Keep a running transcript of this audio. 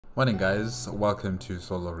Morning guys, welcome to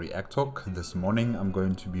Solo ReacTalk. This morning I'm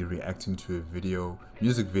going to be reacting to a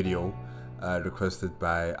music video requested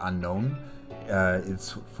by Unknown.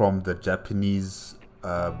 It's from the Japanese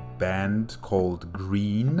band called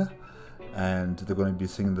GReeeeN, and they're going to be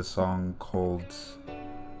singing the song called,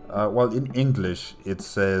 well, in English it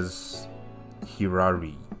says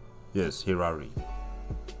Hirari. Yes, Hirari.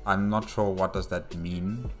 I'm not sure what does that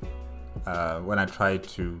mean. When I tried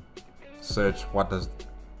to search what does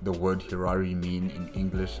the word Hirari mean in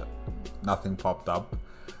English, nothing popped up.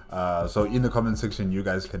 So in the comment section you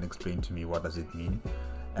guys can explain to me what does it mean.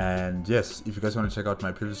 And yes, if you guys want to check out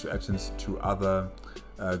my previous reactions to other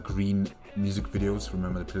GReeeeN music videos,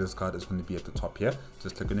 remember the playlist card is going to be at the top here.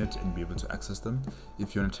 Just click on it and be able to access them.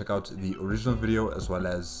 If you want to check out the original video as well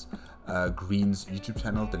as GReeeeN's YouTube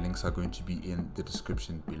channel, the links are going to be in the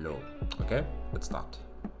description below. Okay, let's start.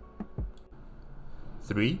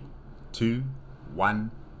 3, 2,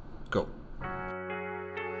 1, go.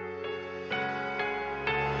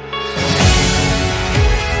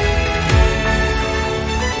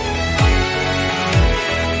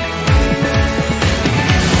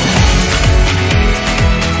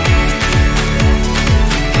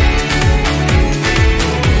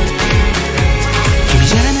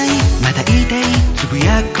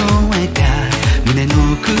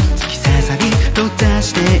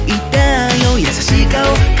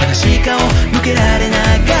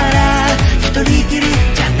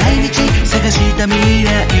 未来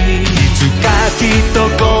いつかきっと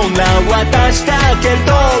こんな私だけ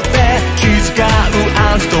どって気遣う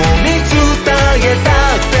あの人に伝えた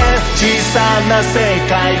くて小さな世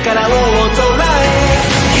界から大空へ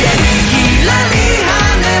ひらりひらり羽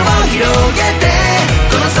を広げて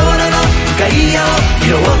この空の深い青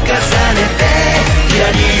色を重ねてひら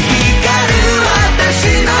り光る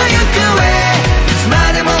私の行方いつま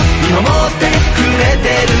でも見守ってくれて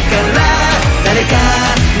るから誰か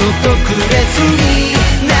の特別に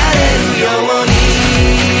なれるように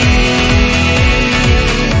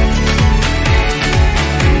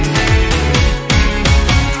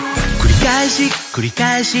繰り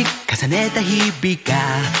返し重ねた日々が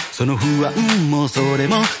その不安もそれ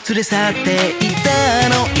も連れ去っていった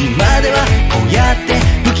の今ではこうやって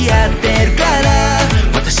向き合ってるから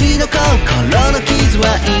私の心の傷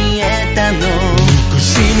は癒えたの苦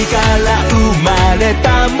しみから生まれ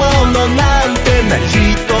たものなんて何一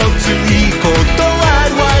ついいことあ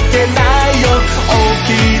るわけないよ大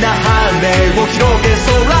きな羽を広げ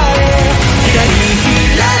空へひらり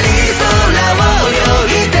ひらり空を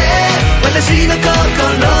泳いで私の心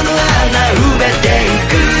の穴埋めてい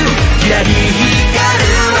くひらり光る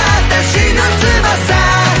私の翼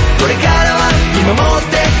これからは見守っ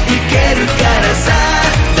ていけるからさ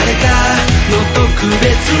誰かの特別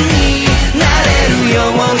になれるよ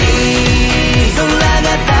うに空が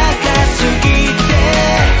高すぎて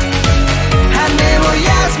羽を休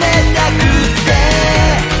めたくて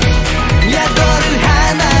宿る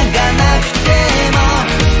花がなくても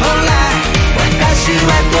ほら私は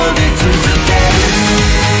飛び続ける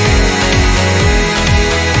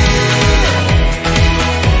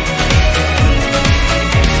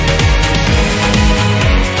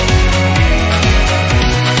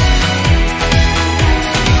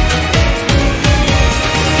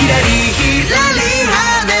ひらりひらり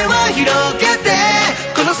羽を広げて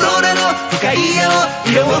この空の深い青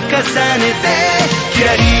色を重ねてひら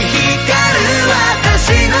り光る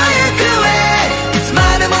私の行方いつま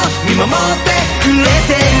でも見守ってくれ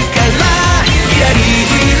てるからひらり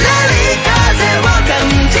ひらり風を感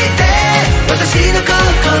じて私の心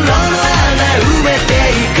の穴埋めて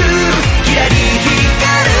いくひらり光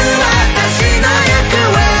る私の行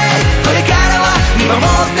方これからは見守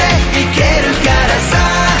っていけるからさ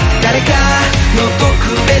誰かの特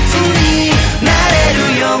別になれ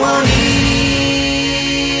るように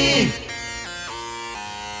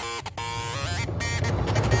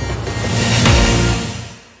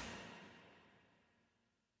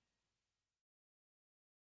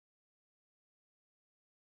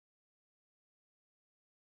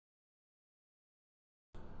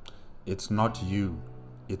It's not you,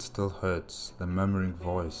 it still hurts, the murmuring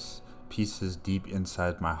voice, pieces deep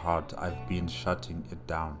inside my heart, I've been shutting it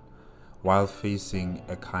down, while facing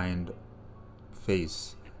a kind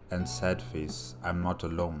face and sad face, I'm not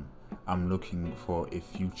alone, I'm looking for a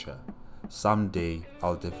future, someday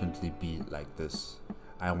I'll definitely be like this,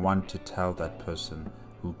 I want to tell that person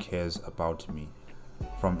who cares about me,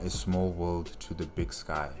 from a small world to the big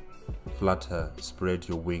sky, flutter, spread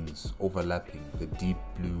your wings, overlapping the deep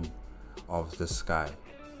blue of the sky,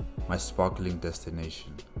 my sparkling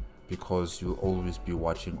destination, because you'll always be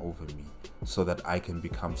watching over me, so that I can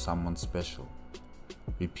become someone special.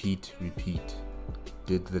 Repeat, repeat.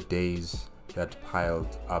 Did the days that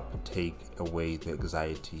piled up take away the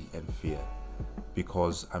anxiety and fear?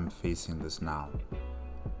 Because I'm facing this now.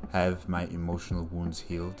 Have my emotional wounds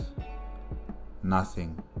healed?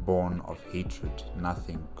 Nothing born of hatred,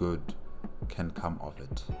 nothing good can come of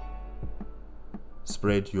it.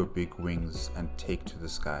 Spread your big wings and take to the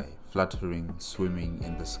sky, fluttering, swimming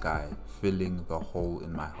in the sky, filling the hole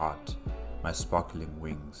in my heart, my sparkling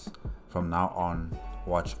wings. From now on,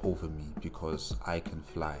 watch over me because I can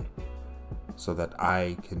fly, so that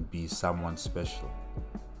I can be someone special.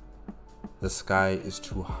 The sky is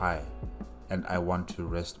too high, and I want to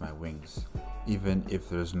rest my wings, even if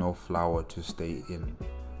there's no flower to stay in.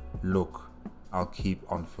 Look, I'll keep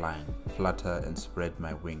on flying, flutter and spread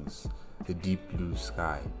my wings, the deep blue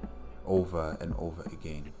sky, over and over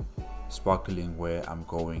again, sparkling where I'm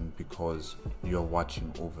going because you're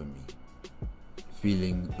watching over me.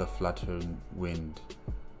 Feeling the fluttering wind,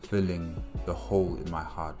 filling the hole in my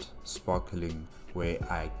heart, sparkling where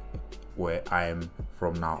I am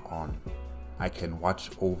from now on. I can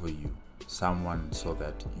watch over you, someone so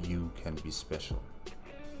that you can be special.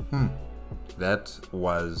 That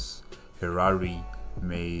was Hirari,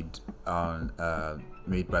 made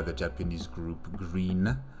by the Japanese group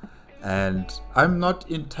GReeeeN, and I'm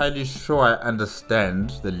not entirely sure I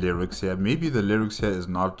understand the lyrics here. Maybe the lyrics here is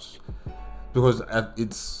not, because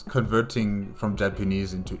it's converting from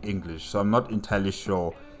Japanese into English, so I'm not entirely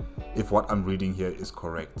sure if what I'm reading here is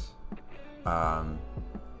correct.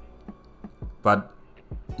 But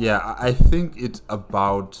yeah, I think it's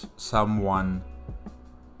about someone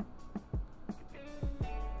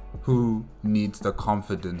who needs the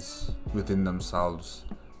confidence within themselves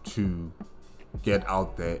to get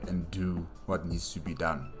out there and do what needs to be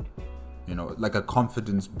done. You know, like a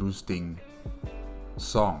confidence boosting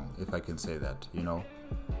song, if I can say that. You know,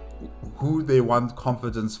 who they want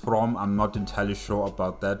confidence from, I'm not entirely sure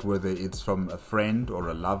about that, whether it's from a friend or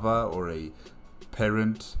a lover or a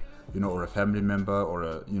parent, you know, or a family member or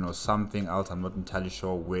a, you know, something else. I'm not entirely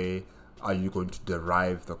sure where are you going to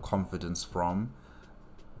derive the confidence from.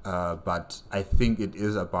 But I think it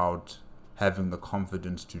is about having the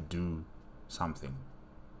confidence to do something,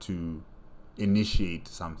 to initiate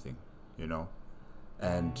something, you know,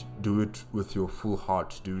 and do it with your full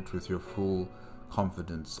heart, do it with your full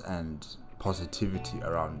confidence and positivity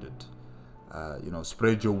around it. You know,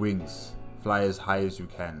 spread your wings, fly as high as you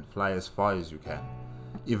can, fly as far as you can.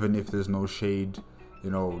 Even if there's no shade, you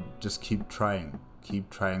know, just keep trying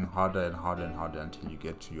harder and harder and harder until you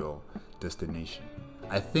get to your destination.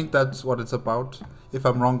 I think that's what it's about. If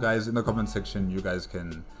I'm wrong, guys, in the comment section, you guys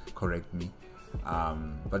can correct me.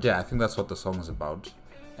 But yeah, I think that's what the song is about.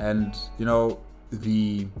 And, you know,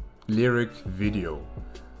 the lyric video,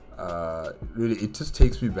 really, it just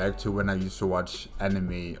takes me back to when I used to watch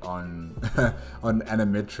anime on on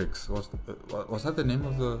Animatrix. Was that the name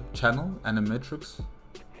of the channel? Animatrix?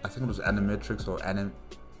 I think it was Animatrix or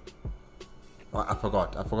I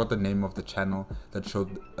forgot the name of the channel that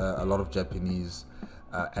showed a lot of Japanese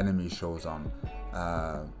anime shows on.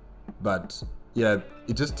 But yeah,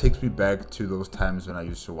 it just takes me back to those times when I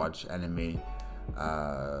used to watch anime,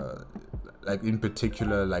 like in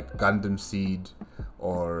particular like Gundam Seed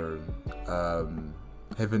or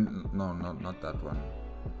not that one,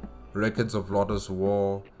 Records of Lotus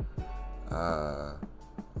War.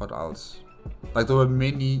 What else? Like, there were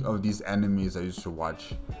many of these animes I used to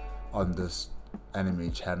watch on this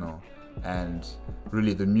anime channel, and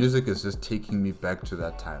really the music is just taking me back to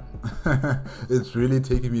that time. It's really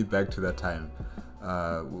taking me back to that time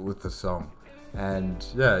with the song. And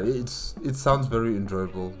yeah, it sounds very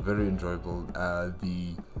enjoyable, very enjoyable.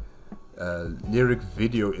 The lyric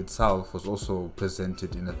video itself was also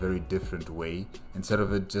presented in a very different way. Instead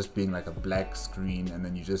of it just being like a black screen and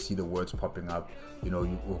then you just see the words popping up, you know,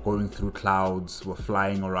 we're going through clouds, we're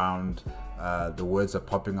flying around, the words are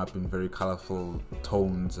popping up in very colorful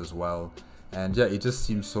tones as well. And yeah, it just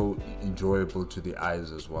seems so enjoyable to the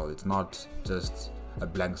eyes as well. It's not just a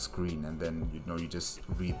blank screen and then, you know, you just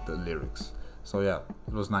read the lyrics. So yeah,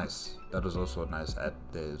 it was nice. That was also a nice ad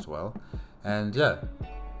there as well. And yeah,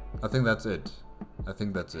 I think that's it.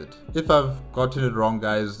 If I've gotten it wrong,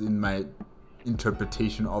 guys, in my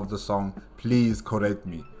interpretation of the song, please correct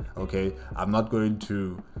me, okay? I'm not going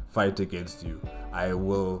to fight against you. I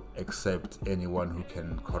will accept anyone who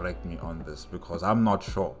can correct me on this, because I'm not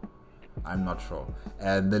sure.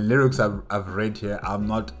 And the lyrics I've read here, I'm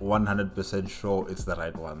not 100% sure it's the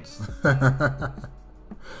right ones.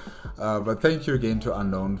 But thank you again to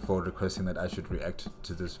Unknown for requesting that I should react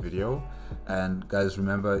to this video. And guys,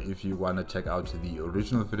 remember, if you want to check out the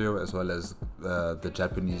original video as well as the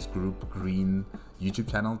Japanese group GReeeeN YouTube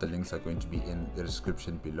channel, the links are going to be in the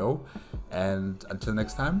description below. And until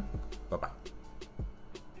next time, bye bye.